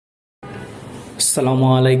আসসালামু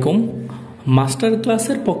আলাইকুম। মাস্টার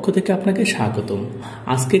ক্লাসের পক্ষ থেকে আপনাকে স্বাগতম।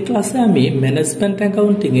 আজকে ক্লাসে আমি ম্যানেজমেন্ট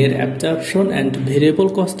অ্যাকাউন্টিং এর অ্যাবজর্পশন অ্যান্ড ভেরিয়েবল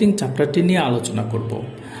কস্টিং চ্যাপ্টারটি নিয়ে আলোচনা করব।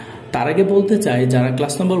 তার আগে বলতে চাই, যারা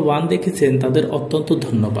ক্লাস নম্বর 1 দেখেছেন তাদের অত্যন্ত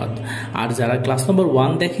ধন্যবাদ, আর যারা ক্লাস নম্বর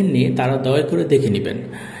 1 দেখেননি তারা দয়া করে দেখে নেবেন,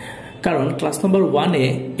 কারণ ক্লাস নম্বর 1-এ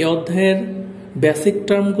এই অধ্যায়ের বেসিক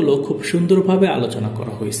টার্মগুলো খুব সুন্দরভাবে আলোচনা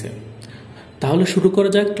করা হয়েছে। তাহলে শুরু করা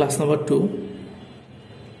যাক class number 2।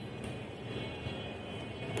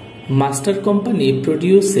 Master company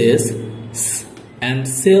produces and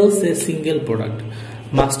sells a single product.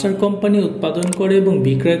 Master company উৎপাদন করে এবং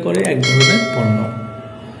বিক্রয় করে এক ধরনের পণ্য।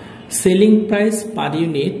 সেলিং প্রাইস পার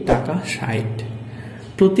ইউনিট টাকা 60,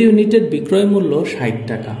 প্রতি ইউনিটের বিক্রয় মূল্য 60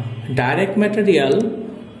 টাকা। ডাইরেক্ট ম্যাটেরিয়াল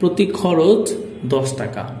প্রতি খরচ 10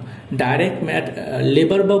 টাকা। ডাইরেক্ট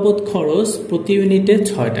লেবার বাবদ খরচ প্রতি ইউনিটে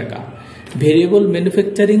 6 টাকা। ভেরিয়েবল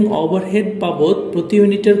ম্যানুফ্যাকচারিং ওভারহেড বাবদ প্রতি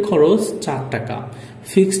ইউনিটের খরচ 4 টাকা।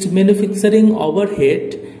 ফিক্সড ম্যানুফ্যাকচারিং ওভারহেড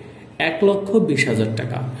 1,20,000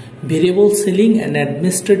 টাকা। Variable selling and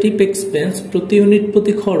administrative expense প্রতি ইউনিট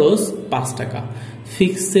প্রতি খরচ 5 টাকা।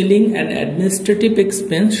 Fixed selling and administrative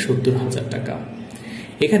expense 70,000 টাকা।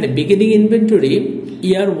 এখানে বিগিনিং ইনভেন্টরি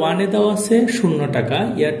ইয়ার 1-এ দেওয়া আছে 0 টাকা,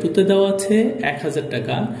 ইয়ার 2-তে দেওয়া আছে 1,000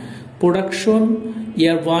 টাকা। প্রোডাকশন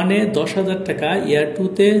ইয়ার 1-এ 10,000 টাকা, ইয়ার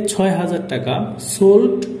 2-তে 6,000 টাকা।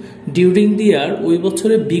 সোল্ড ডিউরিং দি ইয়ার, ওই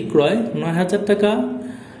বছরে বিক্রয় 9,000 টাকা,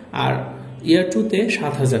 আর ইয়ার 2-তে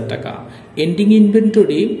 7,000 টাকা। এন্ডিং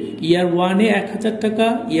ইনভেন্টরি ইয়ার 1-এ 1,000 টাকা,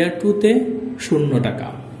 ইয়ার 2-তে 0 টাকা।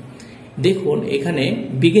 দেখুন এখানে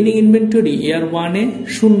বিগিনিং ইনভেন্টরি ইয়ার 1-এ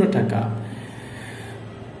 0 টাকা।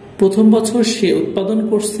 প্রথম বছর সে উৎপাদন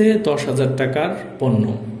করছে 10,000 টাকার পণ্য,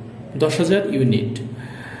 10,000 ইউনিট।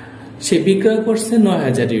 সে বিক্রয় করছে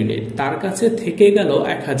 9,000 ইউনিট, তার কাছে থেকে গেল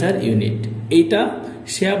 1,000 ইউনিট। এইটা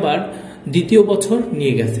সে আবার দ্বিতীয় বছর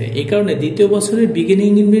নিয়ে গেছে, এই কারণে দ্বিতীয় বছরের বিগিনিং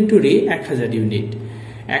ইনভেন্টরি 1,000 ইউনিট।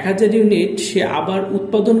 1,000 ইউনিট সে আবার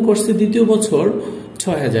উৎপাদন করছে দ্বিতীয় বছর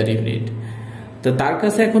 6,000 ইউনিট। তো তার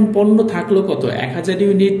কাছে এখন পণ্য থাকলো কত? 1,000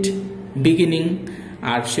 ইউনিট বিগিনিং,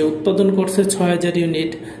 আর সে উৎপাদন করছে 6,000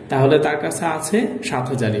 ইউনিট, তাহলে তার কাছে আছে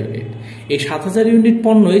 7,000 ইউনিট। এই 7,000 ইউনিট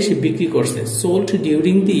পণ্যই সে বিক্রি করছে। সোল্ড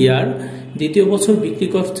ডিউরিং দি ইয়ার, দ্বিতীয় বছর বিক্রি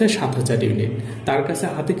করছে 7,000 ইউনিট, তার কাছে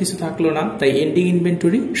হাতে কিছু থাকলো না, তাই এন্ডিং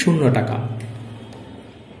ইনভেন্টরি 0 টাকা।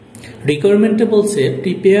 রিকোয়ারমেন্টে বলছে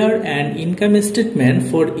prepare an income statement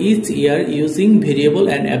for each year using variable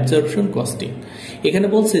and absorption costing. এখানে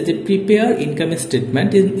বলছে যে prepare income statement,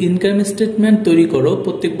 income statement তৈরি করো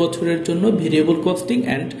প্রত্যেক বছরের জন্য variable costing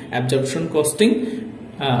and absorption costing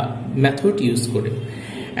method use করে।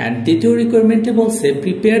 অ্যান্ড দ্বিতীয় রিকোয়ারমেন্টে বলছে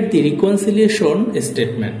প্রিপেয়ার দি রিকনসিলিয়েশন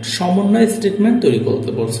স্টেটমেন্ট, সমন্বয় স্টেটমেন্ট তৈরি করতে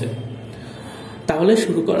বলছে। তাহলে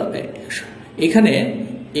শুরু করা। এখানে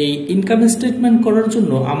এই ইনকাম স্টেটমেন্ট করার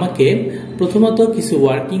জন্য আমাকে প্রথমত কিছু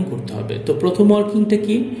ওয়ার্কিং করতে হবে। তো প্রথম ওয়ার্কিংটা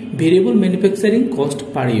কি? Variable manufacturing cost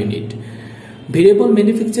per unit. Variable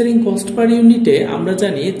manufacturing cost per ইউনিটে আমরা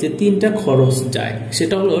জানি যে 3টা খরচ যায়,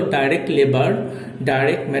 সেটা হলো direct labour,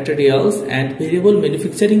 direct materials and variable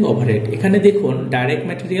manufacturing overhead. এখানে দেখুন ডাইরেক্ট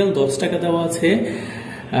ম্যাটেরিয়াল 10 টাকা দেওয়া আছে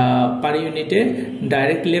পার ইউনিটে,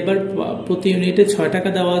 ডাইরেক্ট লেবার প্রতি ইউনিটে 6 টাকা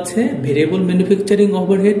দেওয়া আছে, ভেরিয়েবল ম্যানুফ্যাকচারিং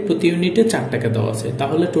ওভারহেড প্রতি ইউনিটে 4 টাকা দেওয়া আছে।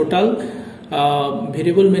 তাহলে total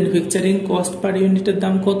variable manufacturing cost per ইউনিটের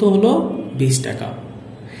দাম কত হলো? 20 টাকা।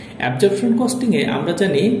 অ্যাবজর্পশন কস্টিং এ আমরা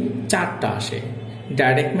জানি 4টা আসে,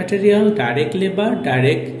 direct material, direct labour,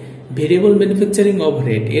 direct variable manufacturing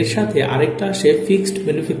overhead, এর সাথে আরেকটা আসে ফিক্সড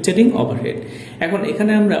ম্যানুফ্যাকচারিং ওভারহেড। এখন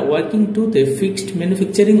এখানে আমরা ওয়ার্কিং 2-তে ফিক্সড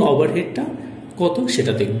ম্যানুফ্যাকচারিং ওভারহেডটা কত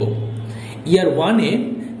সেটা দেখব। ইয়ার 1-এ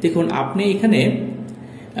দেখুন আপনি এখানে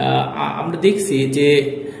আমরা দেখছি যে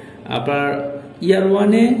আপনার ইয়ার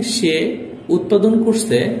 1-এ সে উৎপাদন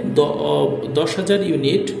করছে 10,000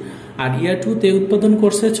 ইউনিট, আর ইয়ার 2-তে উৎপাদন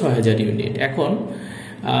করছে 6,000 ইউনিট। এখন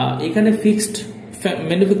এখানে ফিক্সড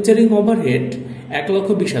ম্যানুফ্যাকচারিং ওভারহেড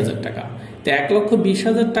 1,20,000 টাকা। তো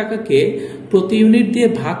 1,20,000 টাকাকে প্রতি ইউনিট দিয়ে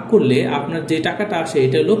ভাগ করলে আপনার যে টাকাটা আসে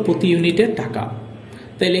এটা হলো প্রতি ইউনিটের টাকা।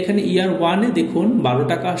 তাইলে এখানে ইয়ার 1-এ দেখুন 12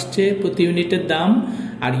 টাকা আসছে প্রতি ইউনিটের দাম,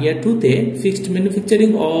 আর ইয়ার 2-তে ফিক্সড ম্যানুফ্যাকচারিং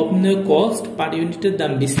কস্ট পার ইউনিটের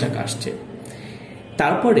দাম 20 টাকা আসছে।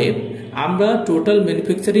 তারপরে আমরা total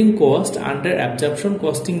manufacturing cost under absorption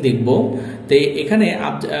costing দেখব। তো এখানে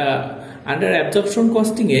আন্ডার অ্যাবজর্পশন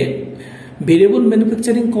কস্টিং এ ভেরিয়েবল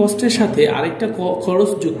ম্যানুফ্যাকচারিং কস্টের সাথে আরেকটা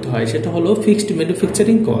খরচ যুক্ত হয়, সেটা হলো ফিক্সড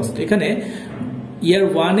ম্যানুফ্যাকচারিং কস্ট। এখানে ইয়ার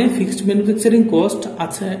 1-এ ফিক্সড ম্যানুফ্যাকচারিং কস্ট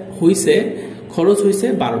আছে হইছে, খরচ হইছে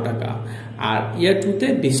 12 টাকা, আর ইয়ার 2-তে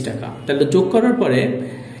 20 টাকা। তাহলে যোগ করার পরে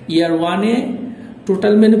ইয়ার 1-এ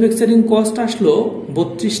টোটাল ম্যানুফ্যাকচারিং কস্ট আসলো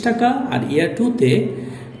 32 টাকা, আর ইয়ার 2-তে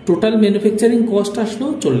টোটাল ম্যানুফ্যাকচারিং কস্ট আসলো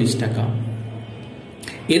 40 টাকা।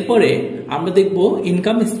 এরপরে আমরা দেখব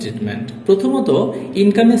ইনকাম স্টেটমেন্ট। প্রথমত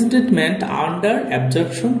income statement under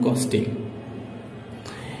absorption costing.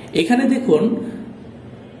 এখানে দেখুন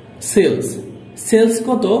সেলস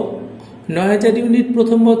কত, 9000 ইউনিট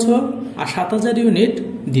প্রথম বছর আর 7000 ইউনিট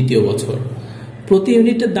দ্বিতীয় বছর। প্রতি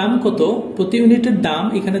ইউনিটের দাম কত? প্রতি ইউনিটের দাম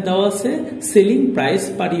এখানে দেওয়া আছে সেলিং প্রাইস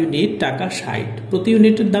পার ইউনিট টাকা 60। প্রতি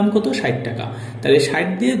ইউনিটের দাম কত? 60 টাকা। তাহলে 60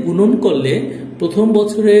 দিয়ে গুণন করলে প্রথম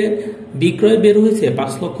বছরে বিক্রয় বের হয়েছে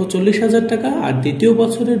 5,40,000 টাকা আর দ্বিতীয়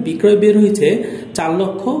বছরের বিক্রয় বের হয়েছে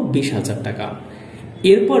 4,20,000 টাকা।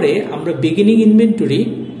 এরপরে আমরা বিগিনিং ইনভেন্টরি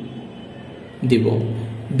দিব।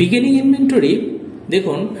 বিগিনিং ইনভেন্টরি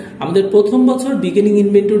দেখুন আমাদের প্রথম বছর বিগিনিং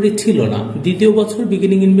ইনভেন্টরি ছিল না, দ্বিতীয় বছর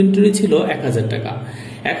বিগিনিং ইনভেন্টরি ছিল 1000 টাকা।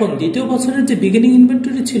 এখন দ্বিতীয় বছরের যে বিগিনিং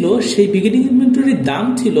ইনভেন্টরি ছিল সেই বিগিনিং ইনভেন্টরির দাম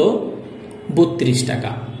ছিল 32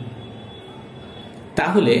 টাকা।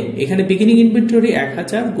 তাহলে এখানে বিগিনিং ইনভেন্টরি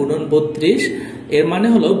 1000 গুণন 32 এর মানে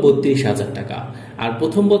হলো 32,000 টাকা। আর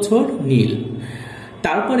প্রথম বছর নীল।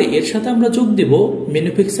 তারপরে এর সাথে আমরা যোগ দেব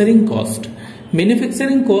ম্যানুফ্যাকচারিং কস্ট।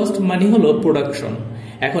 ম্যানুফ্যাকচারিং কস্ট মানে হলো প্রোডাকশন।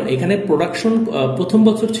 এখন এখানে প্রোডাকশন প্রথম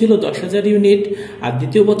বছর ছিল 10,000 ইউনিট আর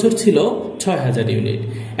দ্বিতীয় বছর ছিল 6,000 ইউনিট।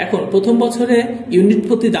 এখন প্রথম বছরে ইউনিট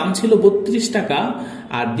প্রতি দাম ছিল 32 টাকা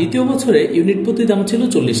আর দ্বিতীয় বছরে ইউনিট প্রতি দাম ছিল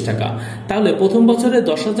 40 টাকা। তাহলে প্রথম বছরে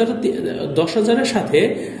 10,000-এর সাথে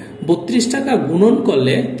 32 টাকা গুণন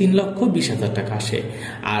করলে 3,20,000 টাকা আসে।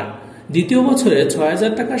 আর দ্বিতীয় বছরে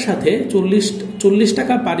 6,000 টাকার সাথে 40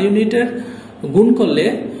 টাকা পার ইউনিটের গুণ করলে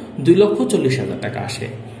 2,40,000 টাকা আসে।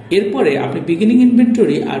 এরপরে আপনি বিগিনিং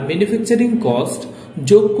ইনভেন্টরি আর ম্যানুফ্যাকচারিং কস্ট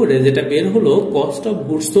যোগ করে যেটা বের হলো cost of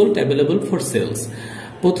goods sold available for sales.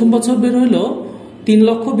 প্রথম বছর বের হলো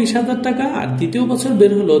 3,20,000 টাকা আর দ্বিতীয় বছর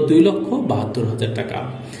বের হলো 2,72,000 টাকা।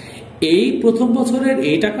 এই প্রথম বছরের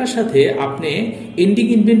এই টাকার সাথে আপনি এন্ডিং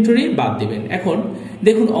ইনভেন্টরি বাদ দিবেন। এখন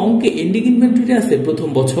দেখুন অঙ্কে এন্ডিং ইনভেন্টরি আছে প্রথম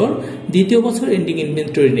বছর, দ্বিতীয় বছর এন্ডিং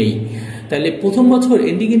ইনভেন্টরি নেই। তাহলে প্রথম বছর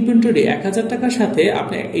এন্ডিং ইনভেন্টরি 1000 টাকার সাথে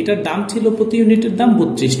আপনি এটার দাম ছিল প্রতি ইউনিটের দাম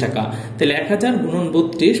 32 টাকা। তাহলে 1000 গুণন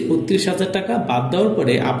 32,000 টাকা বাদ দেওয়ার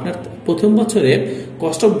পরে আপনার প্রথম বছরে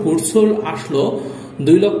কস্ট অফ গুডস সোল্ড আসলো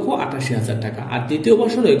 2,88,000 টাকা আর দ্বিতীয়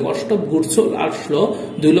বছরে কস্ট অফ গুডস সোল্ড আসলো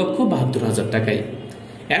 2,72,000 টাকায়।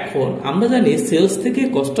 এখন আমরা জানি সেলস থেকে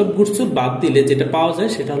কস্ট অফ গুডস সোল্ড বাদ দিলে যেটা পাওয়া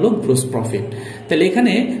যায় সেটা হলো গ্রোস প্রফিট। তাহলে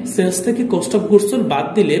এখানে সেলস থেকে কস্ট অফ গুডস সোল্ড বাদ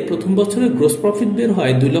দিলে প্রথম বছরে গ্রোস প্রফিট বের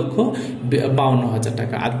হয় 2,52,000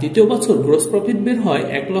 টাকা আর দ্বিতীয় বছর গ্রোস প্রফিট বের হয়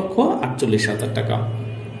 1,48,000 টাকা।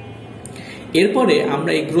 এরপরে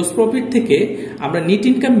আমরা এই গ্রোস প্রফিট থেকে আমরা নেট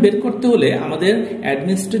ইনকাম বের করতে হলে আমাদের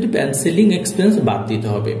অ্যাডমিনিস্ট্রেটিভ অ্যান্ড সেলিং এক্সপেন্স বাদ দিতে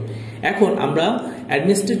হবে। এখন আমরা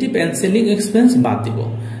অ্যাডমিনিস্ট্রেটিভ অ্যান্ড সেলিং এক্সপেন্স বাদ দিব।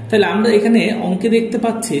 তাহলে আমরা এখানে অঙ্কে দেখতে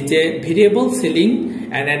পাচ্ছি যে variable selling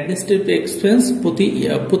and administrative expense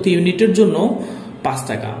প্রতি ইউনিটের জন্য 5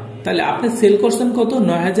 টাকা। তাহলে আপনি সেল করছেন কত?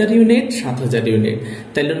 9,000 ইউনিট 7,000 ইউনিট।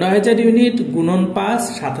 তাহলে 9,000 ইউনিট গুণন 5,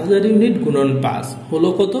 7,000 ইউনিট গুণন 5 হলো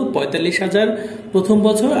কত? 45,000 প্রথম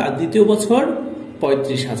বছর আর দ্বিতীয় বছর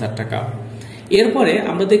 35,000 টাকা। এরপরে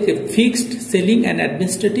আমরা দেখি fixed selling and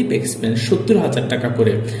administrative expense 70,000 টাকা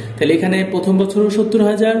করে। তাহলে এখানে প্রথম বছরও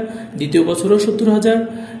 70,000, দ্বিতীয় বছরও 70,000।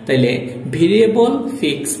 তাইলে ভেরিয়েবল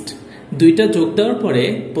ফিক্সড দুইটা যোগ দেওয়ার পরে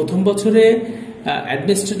প্রথম বছরে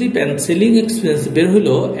অ্যাডমিনিস্ট্রেটিভ অ্যান্ড সেলিং এক্সপেন্স বের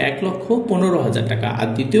হলো 1,15,000 টাকা আর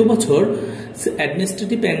দ্বিতীয় বছর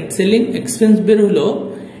অ্যাডমিনিস্ট্রেটিভ অ্যান্ড সেলিং এক্সপেন্স বের হলো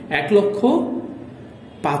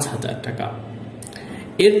 1,05,000 টাকা।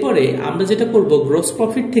 এরপরে আমরা যেটা করব গ্রস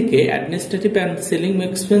প্রফিট থেকে অ্যাডমিনিস্ট্রেটিভ অ্যান্ড সেলিং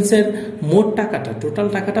এক্সপেন্সের মোট টাকাটা টোটাল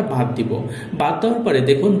টাকাটা বাদ দিব। বাদ দেওয়ার পরে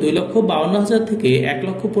দেখুন 2,52,000 থেকে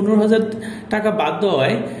 1,15,000 টাকা বাদ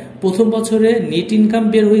দেওয়ায় প্রথম বছরে নেট ইনকাম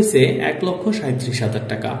বের হয়েছে 1,37,000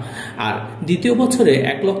 টাকা আর দ্বিতীয় বছরে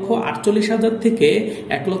 1,48,000 থেকে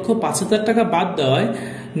 1,05,000 টাকা বাদ দেওয়ায়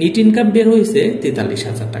নেট ইনকাম বের হয়েছে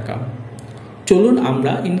 43,000 টাকা। চলুন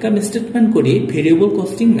আমরা ইনকাম স্টেটমেন্ট করি ভেরিয়েবল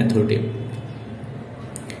কস্টিং মেথডে।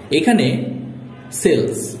 এখানে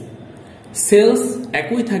সেলস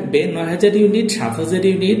একই থাকবে 9,000 ইউনিট 7,000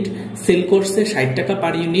 ইউনিট সেল করছে 60 টাকা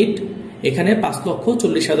পার ইউনিট। এখানে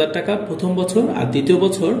 5,40,000 টাকা প্রথম বছর আর দ্বিতীয়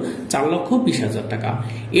বছর 4,20,000 টাকা।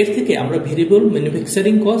 এর থেকে আমরা ভেরিয়েবল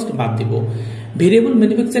ম্যানুফ্যাকচারিং কস্ট বাদ দিব। ভেরিয়েবল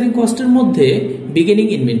ম্যানুফ্যাকচারিং কস্টের মধ্যে বিগিনিং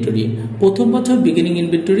ইনভেন্টরি, প্রথম বছর বিগিনিং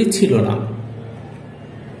ইনভেন্টরি ছিল না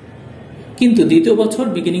কিন্তু দ্বিতীয় বছর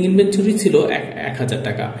বিগিনিং ইনভেন্টরি ছিল 1,000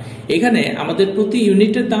 টাকা। এখানে আমাদের প্রতি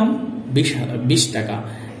ইউনিটের দাম 20 টাকা।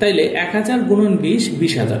 তাইলে 1,000 গুণন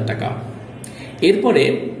 20,000 টাকা। এরপরে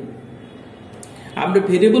আমরা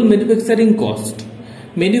ভেরিয়েবল ম্যানুফ্যাকচারিং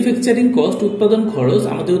কস্ট উৎপাদন খরচ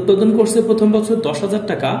আমাদের উৎপাদন করছে প্রথম বছর 10,000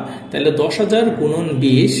 টাকা। তাহলে 10,000 গুণন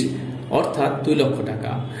 20 অর্থাৎ 2 লক্ষ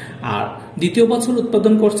টাকা। আর দ্বিতীয় বছর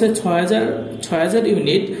উৎপাদন করছে ৬০০০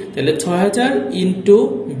 ইউনিট, তাহলে ৬০০০ ইন্টু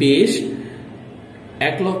 ২০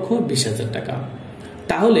 ১,২০,০০০ টাকা।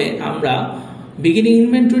 তাহলে আমরা বিগিনিং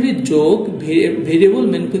ইনভেন্টরি যোগ ভেরিয়েবল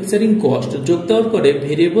ম্যানুফ্যাকচারিং কস্ট যোগ দেওয়ার পরে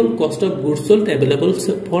variable cost of goods sold available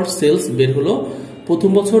for sales বের হলো।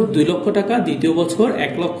 প্রথম বছর ২ লক্ষ টাকা, দ্বিতীয় বছর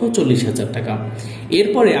 ১,৪০,০০০ টাকা।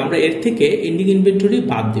 এরপরে আমরা এর থেকে এন্ডিং ইনভেন্টরি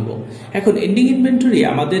বাদ দিব। এখন এন্ডিং ইনভেন্টরি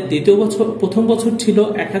আমাদের প্রথম বছর ছিল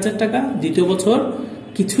 ১,০০০ টাকা, দ্বিতীয় বছর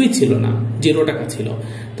কিছুই ছিল না, 0 টাকা ছিল।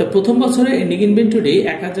 তো প্রথম বছরে এন্ডিং ইনভেন্টরি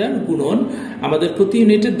 ১,০০০ গুণন আমাদের প্রতি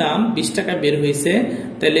ইউনিটের দাম ২০ টাকা বের হয়েছে,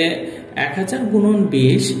 তাহলে ১,০০০ গুণন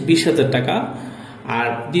 ২০,০০০ টাকা। আর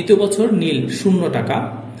দ্বিতীয় বছর নীল 0 টাকা।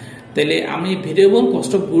 তাহলে আমি variable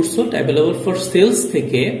cost of goods sold available for sales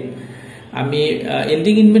থেকে আমি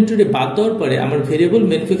এন্ডিং ইনভেন্টরি বাদ দেওয়ার পরে আমার ভেরিয়েবল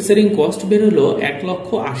ম্যানুফ্যাকচারিং কস্ট বের হলো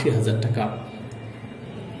 ১,৮০,০০০ টাকা।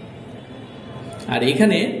 আর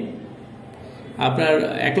এখানে আপনার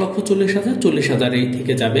 ১,৪০,০০০ ৪০,০০০ এই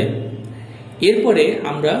থেকে যাবে। এরপরে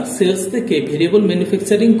আমরা সেলস থেকে ভেরিয়েবল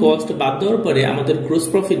ম্যানুফ্যাকচারিং কস্ট বাদ দেওয়ার পরে আমাদের গ্রোস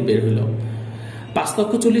প্রফিট বের হলো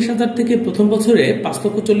 ৫,৪০,০০০ থেকে প্রথম বছরে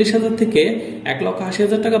 ৫,৪০,০০০ থেকে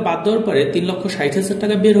 ১,৮০,০০০ টাকা বাদ দেওয়ার পরে ৩,৬০,০০০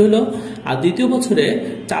 টাকা বের হলো। আর দ্বিতীয় বছরে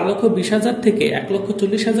 ৪,২০,০০০ থেকে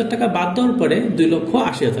 ১,৪০,০০০ টাকা বাদ দেওয়ার পরে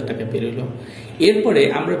 2,৮০,০০০ টাকা বের হলো। এরপরে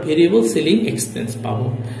আমরা ভেরিয়েবল সেলিং এক্সপেন্স পাবো।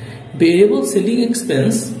 Variable selling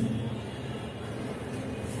expense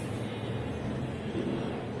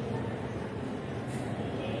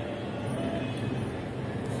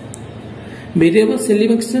variable selling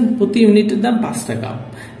expense প্রতি ইউনিটের দাম ৫ টাকা।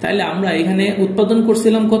 তাহলে আমরা এখানে উৎপাদন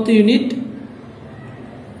করছিলাম কত ইউনিট?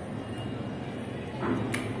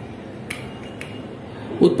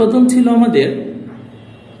 উৎপাদন ছিল আমাদের,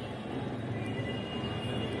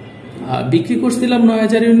 বিক্রি করছিলাম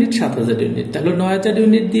 ৯,০০০ ইউনিট, ৭,০০০ ইউনিট। তাহলে ৯,০০০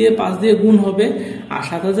 ইউনিট দিয়ে ৫ দিয়ে গুণ হবে, আর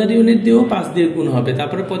 ৭,০০০ ইউনিট দিয়েও ৫ দিয়ে গুণ হবে,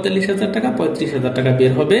 তারপরে ৪৫,০০০ টাকা ৩৫,০০০ টাকা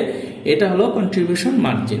বের হবে। এটা হলো কন্ট্রিবিউশন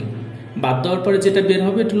মার্জিন। বাদ দেওয়ার পরে যেটা বের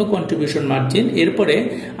হবে এটা হলো কন্ট্রিবিউশন মার্জিন। এরপরে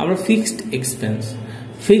আমরা ফিক্সড এক্সপেন্স,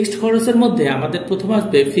 ফিক্সড খরচের মধ্যে আমাদের প্রথম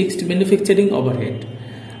আসবে ফিক্সড ম্যানুফ্যাকচারিং ওভারহেড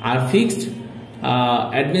আর fixed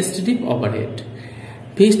administrative overhead.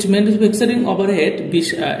 Fixed manufacturing overhead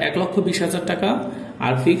 ১,২০,০০০ টাকা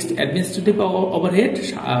আর ফিক্সড অ্যাডমিনিস্ট্রেটিভ ওভারহেড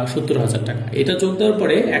 ৭০,০০০ টাকা। এটা যোগ দেওয়ার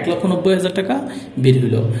পরে ১,৯০,০০০ টাকা বের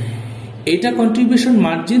হলো। এটা কন্ট্রিবিউশন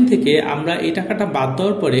মার্জিন থেকে আমরা এই টাকাটা বাদ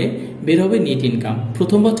দেওয়ার পরে বের হবে নেট ইনকাম।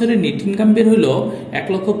 প্রথম বছরের নেট ইনকাম বের হলো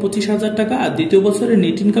 ১,২৫,০০০ টাকা আর দ্বিতীয় বছরের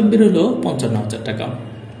নেট ইনকাম বের হলো ৫৫,০০০ টাকা।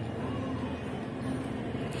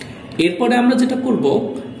 এরপরে আমরা যেটা করব,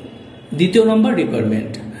 দ্বিতীয় নম্বর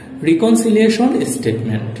রিকোয়ারমেন্ট, রিকনসিলিয়েশন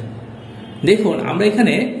স্টেটমেন্ট। দেখুন আমরা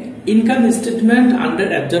এখানে income statement under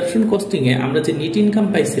absorption costing এ আমরা যে নেট ইনকাম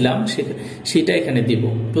পাইছিলাম সেটা এখানে দিব।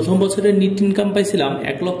 প্রথম বছরের নেট ইনকাম পাইছিলাম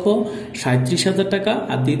 ১,৩৭,০০০ টাকা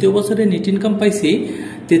আর দ্বিতীয় বছরের নেট ইনকাম পাইছি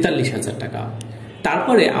 ৪৩,০০০ টাকা।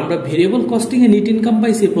 তারপরে আমরা ভেরিয়েবল কস্টিং এ নেট ইনকাম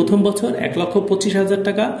পাইছি প্রথম বছর ১,২৫,০০০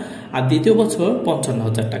 টাকা আর দ্বিতীয় বছর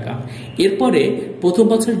 ৫৫,০০০ টাকা। এরপরে প্রথম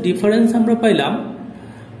বছর ডিফারেন্স আমরা পাইলাম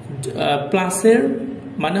প্লাসের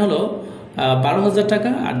মানে হলো ১২,০০০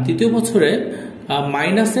 টাকা আর দ্বিতীয় বছরে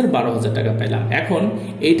মাইনাসের ১২,০০০ টাকা পেলাম। এখন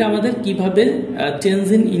এইটা আমাদের কিভাবে চেঞ্জ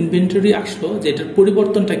ইন ইনভেন্টরি আসলো, যেটার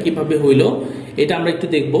পরিবর্তনটা কিভাবে হইলো এটা আমরা একটু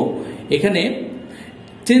দেখব। এখানে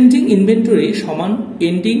চেঞ্জিং ইনভেন্টরি সমান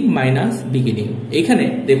এন্ডিং মাইনাস বিগিনিং। এখানে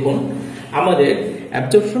দেখুন আমাদের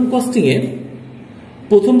অ্যাবজর্পশন কস্টিং এর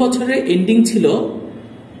প্রথম বছরের এন্ডিং ছিল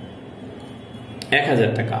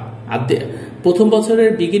 ১,০০০ টাকা আর প্রথম বছরের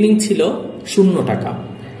বিগিনিং ছিল 0 টাকা।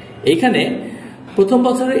 এখানে প্রথম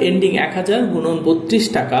বছরের এন্ডিং ১,০০০ গুণন ৩২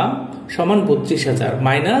 টাকা সমান ৩২,০০০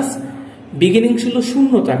 মাইনাস বিগিনিং ছিল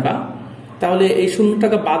 0 টাকা। তাহলে এই 0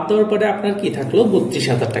 টাকা বাদ দেওয়ার পরে আপনার কি থাকলো?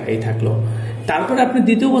 ৩২,০০০ টাকাই থাকলো। তারপরে আপনি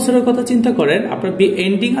দ্বিতীয় বছরের কথা চিন্তা করেন, আপনার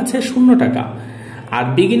এন্ডিং আছে 0 টাকা আর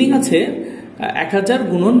বিগিনিং আছে ১,০০০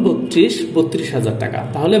 গুণন ৩২,০০০ টাকা,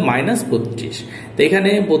 তাহলে মাইনাস ৩২। তো এখানে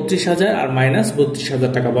 ৩২,০০০ আর মাইনাস ৩২,০০০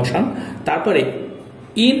 টাকা বসান। তারপরে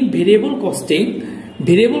in variable costing,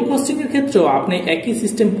 variable costing এর ক্ষেত্রেও আপনি একই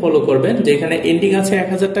সিস্টেম ফলো করবেন, যেখানে এন্ডিং আছে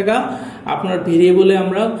 ১,০০০ টাকা, আপনার ভেরিয়েবলে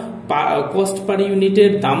আমরা কস্ট পার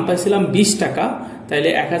ইউনিটের দাম পাইছিলাম ২০ টাকা, তাইলে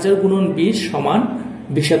 ১,০০০ গুণন ২০ সমান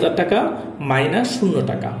 ২০,০০০ টাকা মাইনাস 0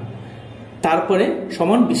 টাকা, তারপরে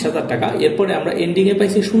সমান ২০,০০০ টাকা। এরপরে আমরা এন্ডিং এ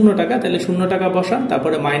পাইছি 0 টাকা, তাহলে 0 টাকা বসান,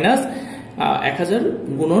 তারপরে মাইনাস ১,০০০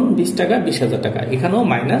 গুণন ২০ টাকা ২০,০০০ টাকা, এখানেও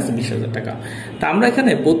মাইনাস ২০,০০০ টাকা। তা আমরা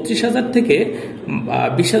এখানে ৩২,০০০ থেকে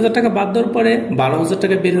 ২০,০০০ টাকা বাদ দেওয়ার পরে ১২,০০০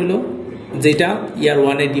 টাকা বের হলো, যেটা ইয়ার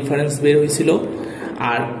 1-এ ডিফারেন্স বের হয়েছিল।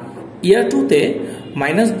 আর ইয়ার 2-তে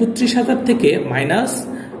মাইনাস ৩২,০০০ থেকে মাইনাস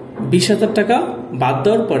 20,000 টাকা বাদ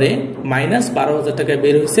দেওয়ার পরে মাইনাস 12,000 টাকা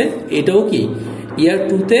বের হয়েছে। এটাও কি ইয়ার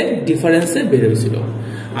 2-তে ডিফারেন্সে বের হয়েছিল।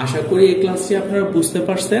 আশা করি এই ক্লাসটি আপনারা বুঝতে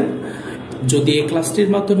পারছেন। যদি এই ক্লাসটির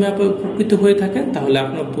মাধ্যমে আপনি উপকৃত হয়ে থাকেন তাহলে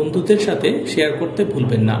আপনার বন্ধুদের সাথে শেয়ার করতে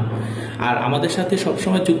ভুলবেন না। আর আমাদের সাথে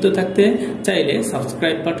সবসময় যুক্ত থাকতে চাইলে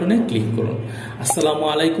সাবস্ক্রাইব বাটনে ক্লিক করুন। আসসালামু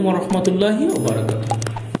আলাইকুম ওয়া রাহমাতুল্লাহি ওয়া বারাকাতুহু।